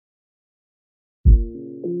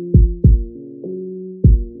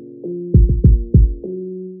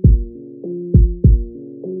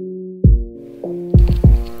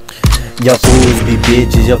Ya fools be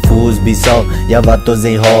bitches, ya fools be soft. Ya vatos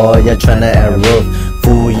ain't hard, ya tryna act rough.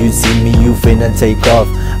 Fool, you see me, you finna take off.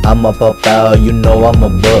 I'ma pop out, you know I'm a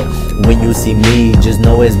buck. When you see me, just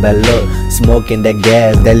know it's bad luck. Smoking that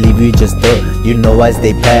gas, that leave you just stuck. You know I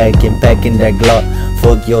stay packing that Glock.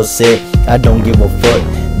 Fuck your set, I don't give a fuck.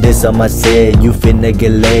 This on my set, you finna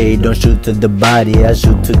get laid. Don't shoot to the body, I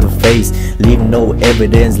shoot to the face. Leave no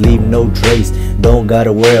evidence, leave no trace. Don't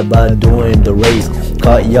gotta worry about doing the race.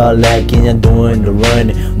 Caught y'all lacking, I'm doing the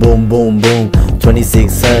running. Boom, boom, boom,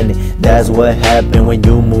 2600. That's what happen when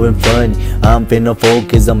you moving funny. I'm finna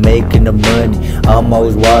focus, I'm making the money. I'm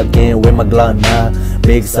always walking with my Glock 9.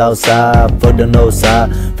 Big south side, for the north side.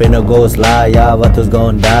 Finna go slide, y'all vatos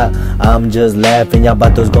gon' die. I'm just laughing, y'all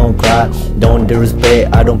vatos gon' cry. Don't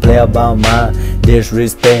disrespect, I don't play about mine.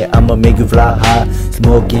 Disrespect, I'ma make you fly high.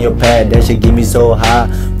 Smoke in your pad, that shit get me so high.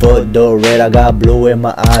 Fuck the red, I got blue in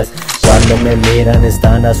my eyes. Cuando me miran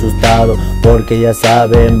están asustados, porque ya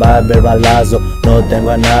saben va a haber balazo. No tengo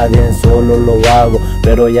a nadie, solo lo hago,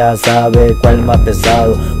 pero ya sabe cuál más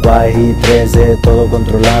pesado. Guay 13, todo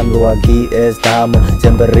controlando, aquí estamos,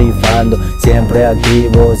 siempre rifando, siempre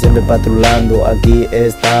activo, siempre patrulando. Aquí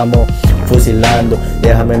estamos fusilando,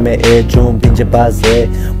 déjame me echo un pinche pase,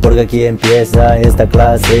 porque aquí empieza esta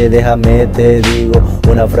clase. Déjame te digo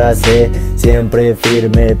una frase, siempre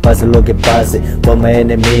firme, pase lo que pase. Forma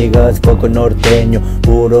enemigas, foco norteño,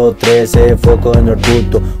 puro 13, foco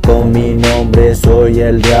norputo. Con mi nombre soy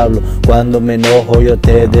el diablo, cuando me enojo yo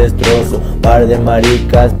te destrozo. Par de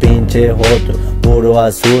maricas, pinche joto, puro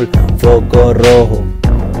azul, foco rojo.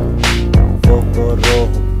 Foco rojo,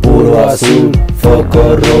 puro azul,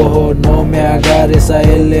 foco rojo. No me agarres a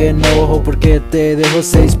el enojo, porque te dejo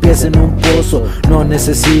 6 pies en un pozo. No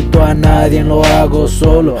necesito a nadie, lo hago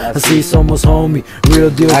solo. Así somos homie,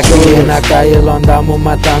 real deal. Aquí en la calle lo andamos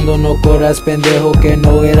matando. No corras pendejo que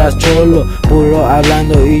no eras cholo. Puro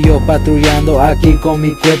hablando y yo patrullando. Aquí con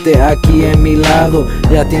mi cohete, aquí en mi lado.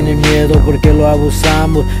 Ya tienen miedo porque lo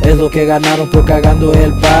abusamos. Es lo que ganaron por cagando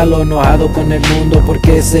el palo. Enojado con el mundo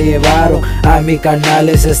porque se llevaron a mis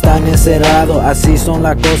canales, están encerrados. Así son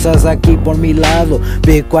las cosas aquí por mi lado.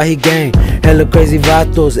 Big Quahi Gang, hello crazy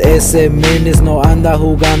vatos. Ese menes no anda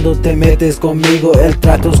jugando, te metes conmigo, el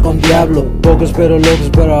trato es con diablo. Pocos pero locos,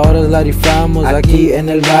 pero ahora la rifamos. Aquí en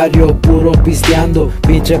el barrio, puro pisteando.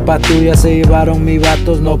 Pinche patrulla se llevaron mis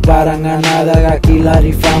vatos, no paran a nada, aquí la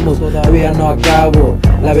rifamos. Todavía no acabo,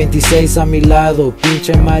 la 26 a mi lado.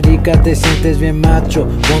 Pinche marica, te sientes bien macho.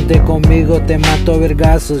 Ponte conmigo, te mato a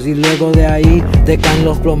vergazos. Y luego de ahí te caen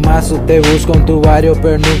los plomazos. Te busco en tu barrio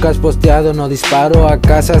pero nunca has posteado. No disparo a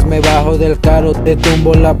casas, me bajo del carro. Te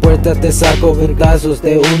tumbo la puerta, te saco vergazos.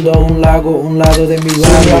 Te hundo a un lago, un lado de mi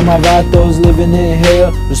barrio. All my vatos living in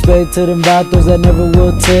hell. Respect to them vatos that never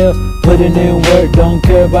will tell. Putting in work, don't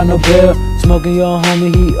care about no bill. Smoking your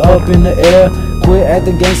homie, he up in the air. Quit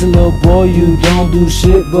acting gangster, little boy, you don't do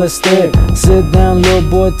shit but stare. Sit down, little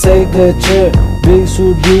boy, take a chair. Big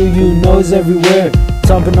suit, do you know it's everywhere.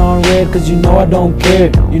 Stomping on red, cause you know I don't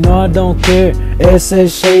care. You know I don't care.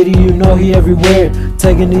 S.S. Shady, you know he everywhere.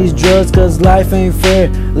 Taking these drugs cause life ain't fair.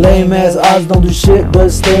 Lame ass odds, don't do shit but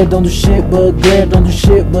stare. Don't do shit but glare, don't do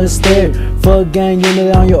shit but stare. Fuck gang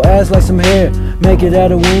unit on your ass like some hair. Make it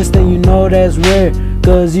out of Winston, you know that's rare.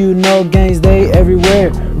 Cause you know gangs, they everywhere.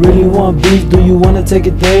 Really want beef, do you wanna take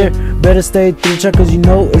it there? Better stay through check cause you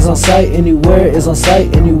know it's on sight anywhere. It's on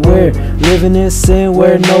sight anywhere. Living in sin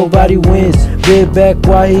where nobody wins. Big back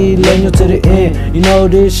Quahi leño to the end. You know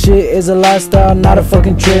this shit is a lifestyle, not a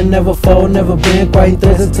fucking trend. Never fold, never bend. Quahi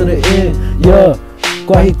 13 to the end. Yeah,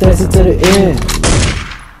 Quahi 13 to the end.